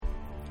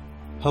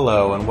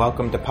Hello and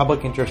welcome to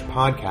Public Interest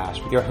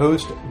Podcast with your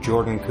host,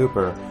 Jordan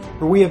Cooper,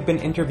 where we have been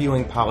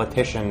interviewing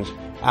politicians,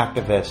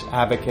 activists,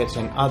 advocates,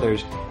 and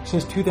others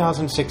since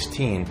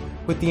 2016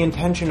 with the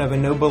intention of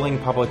ennobling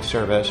public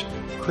service,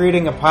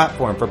 creating a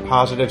platform for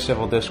positive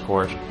civil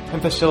discourse,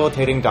 and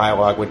facilitating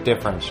dialogue with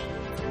difference.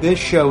 This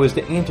show is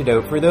the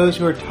antidote for those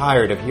who are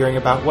tired of hearing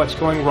about what's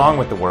going wrong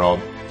with the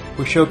world.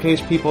 We showcase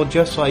people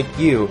just like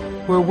you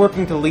who are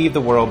working to leave the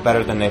world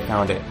better than they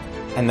found it.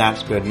 And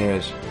that's good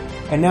news.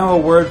 And now a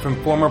word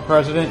from former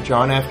President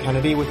John F.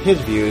 Kennedy with his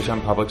views on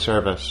public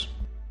service.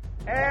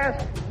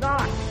 Ask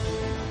not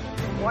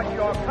what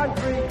your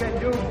country can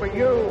do for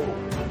you.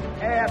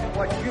 Ask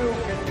what you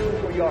can do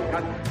for your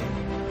country.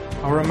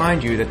 I'll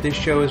remind you that this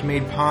show is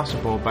made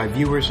possible by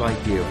viewers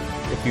like you.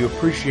 If you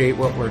appreciate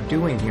what we're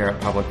doing here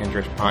at Public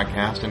Interest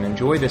Podcast and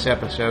enjoy this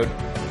episode,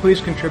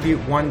 please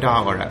contribute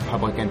 $1 at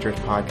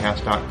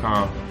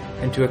publicinterestpodcast.com.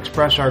 And to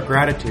express our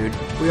gratitude,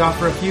 we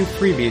offer a few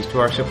freebies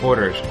to our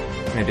supporters.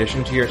 In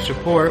addition to your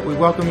support, we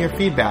welcome your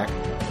feedback.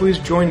 Please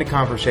join the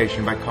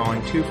conversation by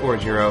calling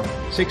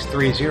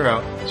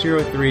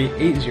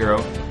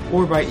 240-630-0380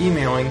 or by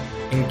emailing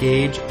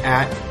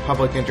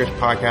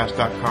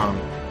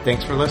engage@publicinterestpodcast.com.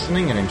 Thanks for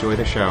listening and enjoy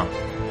the show.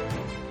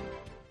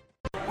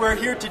 We're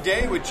here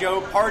today with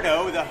Joe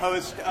Pardo, the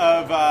host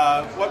of,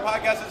 what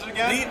podcast is it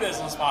again? The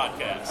Business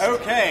Podcast.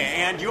 Okay,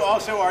 and you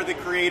also are the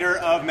creator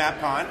of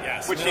MapCon,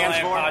 Yes, which stands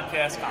for?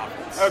 Podcast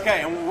Conference.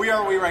 Okay, and where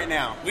are we right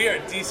now? We are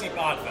at DC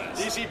Podfest.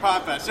 DC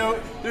Podfest. So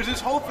there's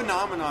this whole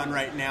phenomenon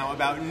right now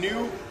about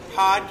new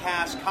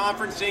podcast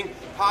conferencing.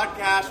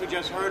 Podcasts, we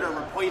just heard, are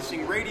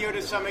replacing radio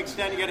to some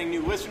extent, getting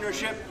new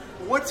listenership.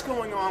 What's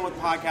going on with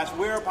podcasts?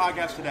 Where are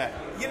podcasts today?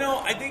 You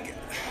know, I think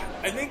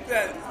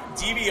that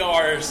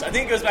DVRs, I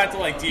think it goes back to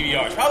like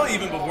DVRs, probably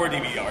even before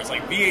DVRs,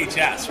 like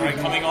VHS, right?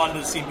 Mm-hmm. Coming on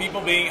to see people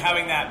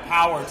having that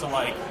power to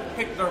like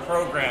pick their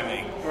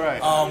programming.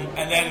 Right.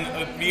 And then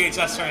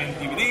VHS turning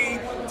DVD,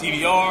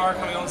 DVR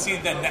coming on the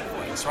scene, then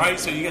Netflix, right?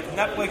 So you get to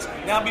Netflix.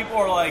 Now people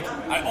are like,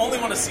 I only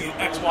want to see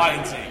X, Y,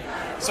 and Z.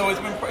 So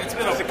it's been it's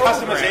a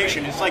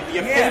customization. It's like the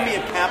epitome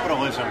of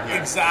capitalism here.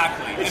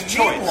 Exactly. It's and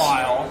choice.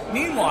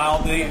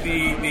 Meanwhile, the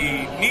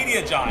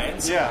media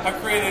giants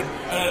have created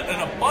an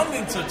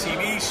abundance of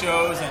TV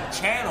shows and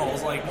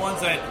channels, like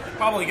ones that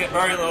probably get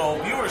very little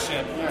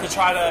viewership, to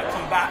try to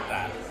combat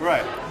that.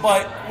 Right.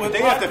 But with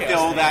they have to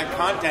fill that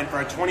content for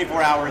a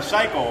 24-hour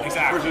cycle.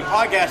 Exactly. Whereas with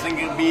podcasting,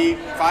 it can be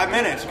 5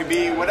 minutes. It could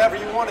be whatever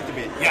you want it to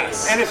be.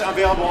 Yes. And it's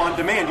available on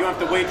demand. You don't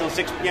have to wait till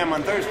 6 p.m.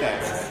 on Thursday.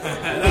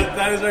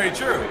 that is very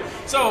true.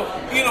 So,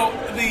 you know,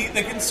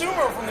 the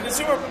consumer, from the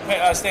consumer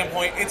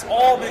standpoint, it's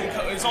all been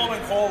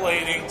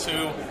collating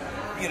to,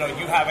 you know,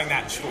 you having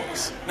that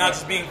choice, not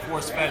just being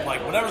force-fed,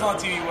 like whatever's on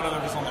TV,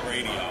 whatever's on the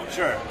radio.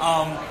 Sure.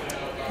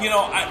 You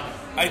know,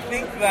 I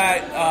think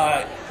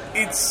that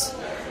it's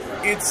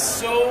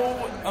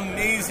so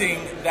amazing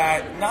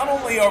that not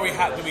only do we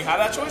have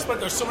that choice, but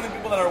there's so many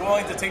people that are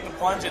willing to take the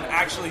plunge and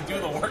actually do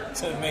the work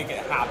to make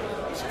it happen.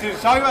 To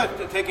talk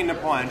about taking the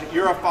plunge,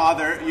 you're a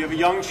father, you have a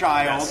young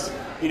child, Yes.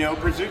 you know,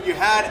 you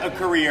had a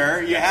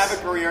career,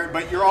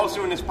 but you're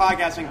also in this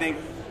podcasting thing.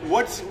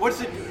 What's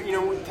it, you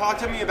know, talk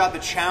to me about the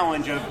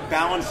challenge of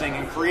balancing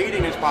and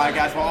creating this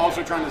podcast while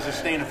also trying to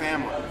sustain a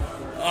family.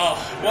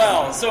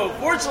 Well, so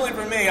fortunately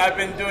for me, I've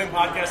been doing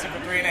podcasting for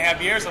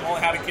 3.5 years. I've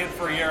only had a kid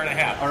for 1.5 years.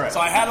 All right. So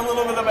I had a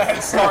little bit of a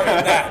head start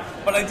in that.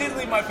 But I did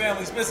leave my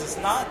family's business,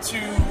 not to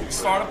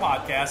start a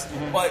podcast,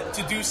 but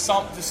to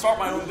start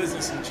my own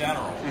business in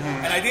general.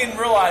 And I didn't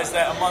realize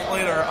that a month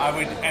later I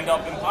would end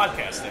up in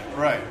podcasting.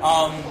 Right.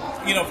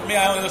 You know, for me,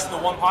 I only listened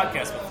to one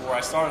podcast before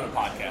I started a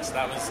podcast.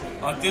 That was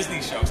a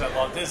Disney show because I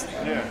love Disney.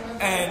 Yeah.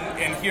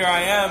 And here I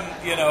am,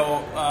 you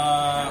know,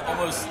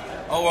 almost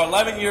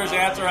 11 years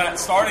after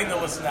starting to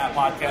listen to that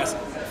podcast,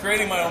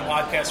 creating my own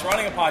podcast,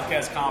 running a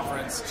podcast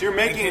conference. So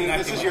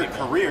this is your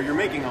career. You're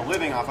making a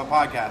living off of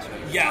podcasting.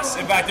 Yes.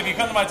 In fact, if you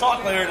come to my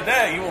talk later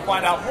today, you will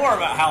find out more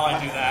about how I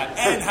do that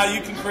and how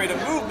you can create a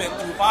movement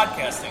through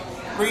podcasting,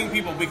 bringing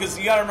people, because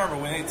you got to remember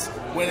when it's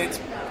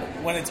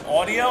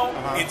audio,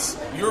 it's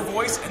your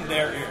voice and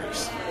their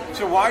ears.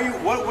 So what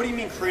do you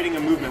mean creating a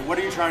movement? What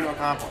are you trying to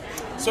accomplish?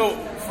 So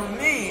for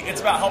me,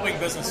 it's about helping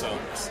business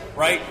owners,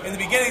 right? In the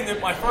beginning,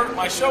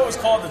 my show was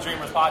called The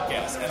Dreamers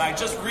Podcast, and I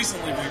just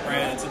recently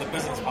rebranded to The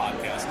Business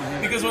Podcast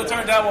because what it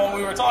turned out what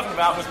we were talking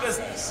about was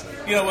business.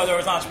 You know, whether it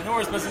was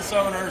entrepreneurs, business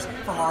owners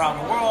from around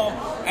the world,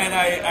 and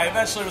I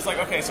eventually was like,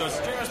 okay, so it's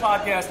The Dreamers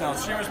Podcast, now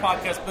it's Dreamers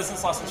Podcast,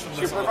 business lessons from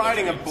business. So you're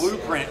providing a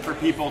blueprint for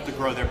people to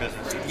grow their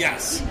businesses.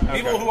 Yes.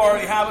 Okay. People who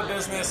already have a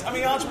business. I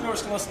mean,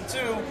 entrepreneurs can listen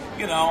too,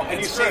 you know. And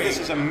you say this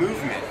is a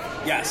movement.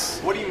 Yes.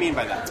 What do you mean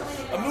by that?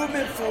 A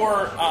movement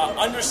for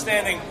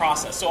understanding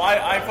process. So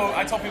I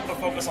tell people to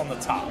focus on the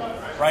top,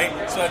 right?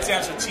 So that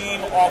stands for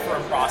team, offer,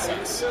 and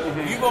process.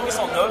 If you focus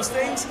on those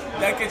things,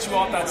 that gets you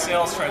off that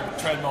sales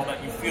treadmill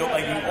that you feel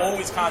like you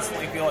always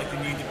constantly feel like you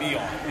need to be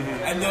on.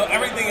 And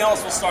everything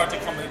else will start to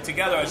come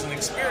together as an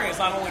experience,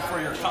 not only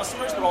for your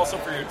customers, but also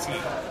for your team.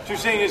 So you're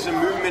saying it's a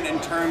movement in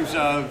terms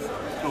of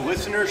the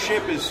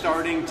listenership is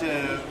starting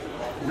to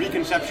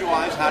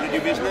reconceptualize how to do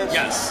business?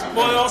 Yes.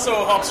 Well, it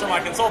also helps for my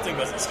consulting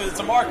business because it's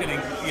a marketing,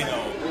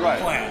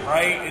 plan,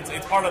 right?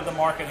 It's part of the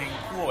marketing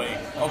ploy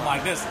of my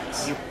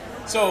business.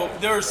 So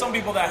there are some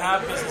people that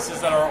have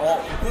businesses that are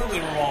all completely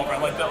revolved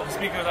around, like the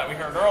speaker that we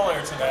heard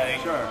earlier today.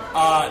 Sure.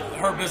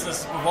 Her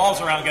business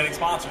revolves around getting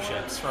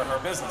sponsorships for her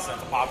business.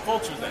 That's a pop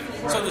culture thing.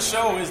 Right. So the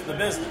show is the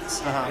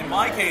business. In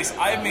my case,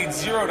 I have made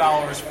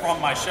 $0 from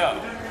my show,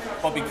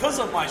 but because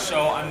of my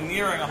show, I'm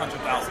nearing $100,000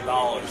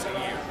 a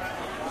year.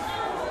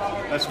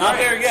 That's not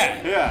great. there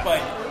yet. Yeah.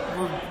 But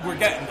we're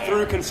getting there.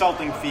 Through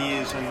consulting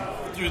fees and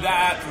through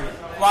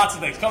lots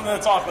of things. Come to the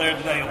talk later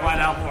today, you'll find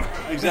out more.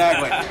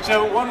 Exactly.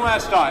 So one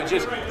last thought.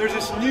 There's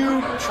this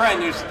new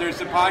trend. There's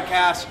the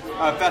podcast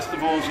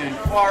festivals in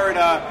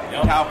Florida,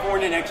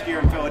 California, next year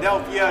in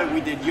Philadelphia.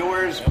 We did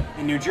yours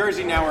in New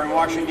Jersey. Now we're in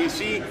Washington,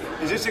 D.C.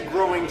 Is this a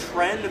growing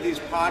trend of these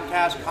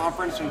podcast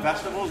conference and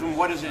festivals, and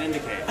what does it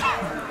indicate?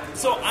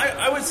 So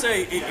I would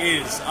say it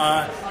is.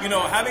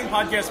 Having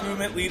Podcast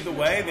Movement lead the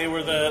way, they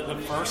were the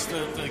first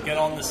to get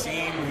on the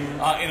scene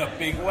in a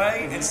big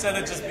way, instead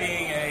of just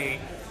being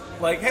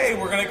hey,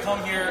 we're going to come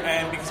here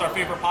and because our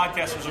favorite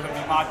podcasters are going to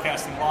be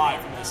podcasting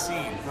live from this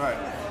scene. Right.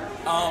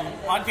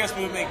 Podcast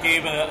Movement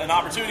gave an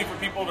opportunity for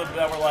people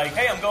that were like,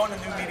 hey, I'm going to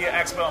New Media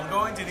Expo. I'm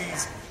going to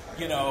these,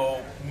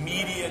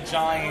 media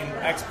giant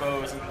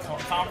expos and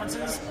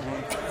conferences,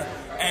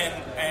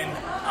 and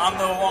I'm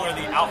no longer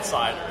the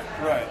outsider.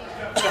 Right.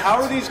 So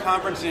how are these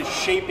conferences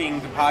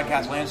shaping the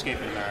podcast landscape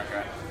in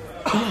America?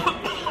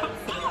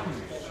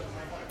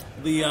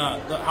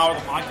 How are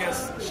the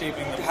podcasts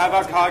shaping the How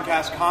about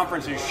podcast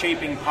conferences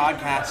shaping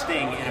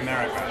podcasting in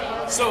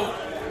America? So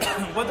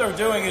what they're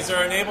doing is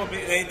they're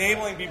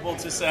enabling people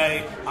to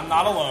say, I'm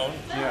not alone.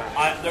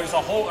 Yeah. There's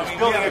a whole...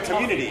 building a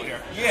community.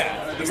 Here.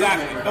 Yeah,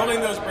 exactly.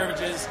 Building those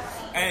privileges.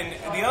 And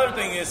the other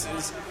thing is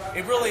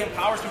it really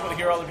empowers people to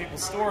hear other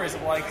people's stories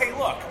of like, hey,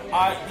 look,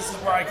 this is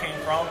where I came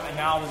from, and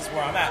now this is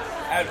where I'm at.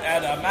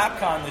 At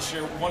MapCon this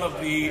year, one of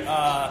the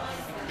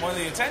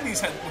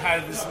attendees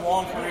had this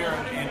long career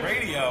in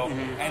radio,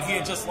 and he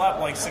had just left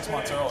 6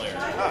 months earlier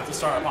to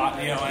start a pod,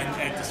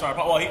 and to start a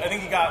pod. Well, I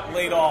think he got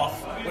laid off,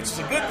 which is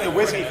a good thing. The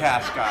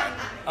WhiskeyCast guy.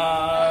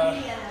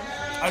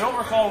 I don't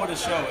recall what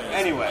his show is.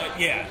 Anyway.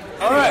 Yeah.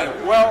 All right.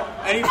 Well,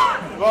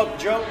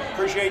 Joe,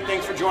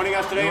 thanks for joining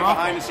us today on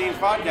Behind the Scenes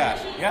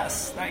Podcast.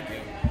 Yes, thank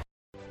you.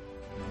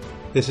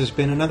 This has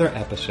been another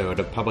episode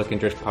of Public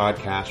Interest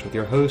Podcast with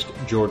your host,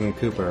 Jordan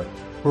Cooper,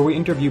 where we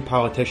interview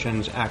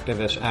politicians,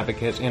 activists,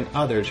 advocates, and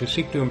others who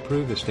seek to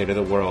improve the state of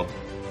the world.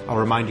 I'll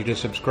remind you to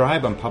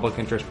subscribe on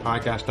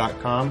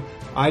publicinterestpodcast.com,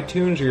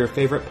 iTunes, or your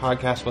favorite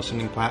podcast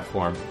listening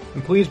platform.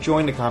 And please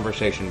join the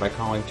conversation by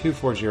calling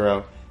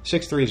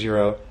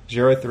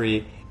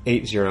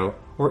 240-630-0380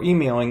 or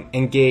emailing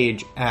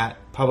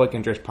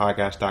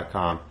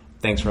engage@publicinterestpodcast.com.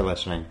 Thanks for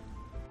listening.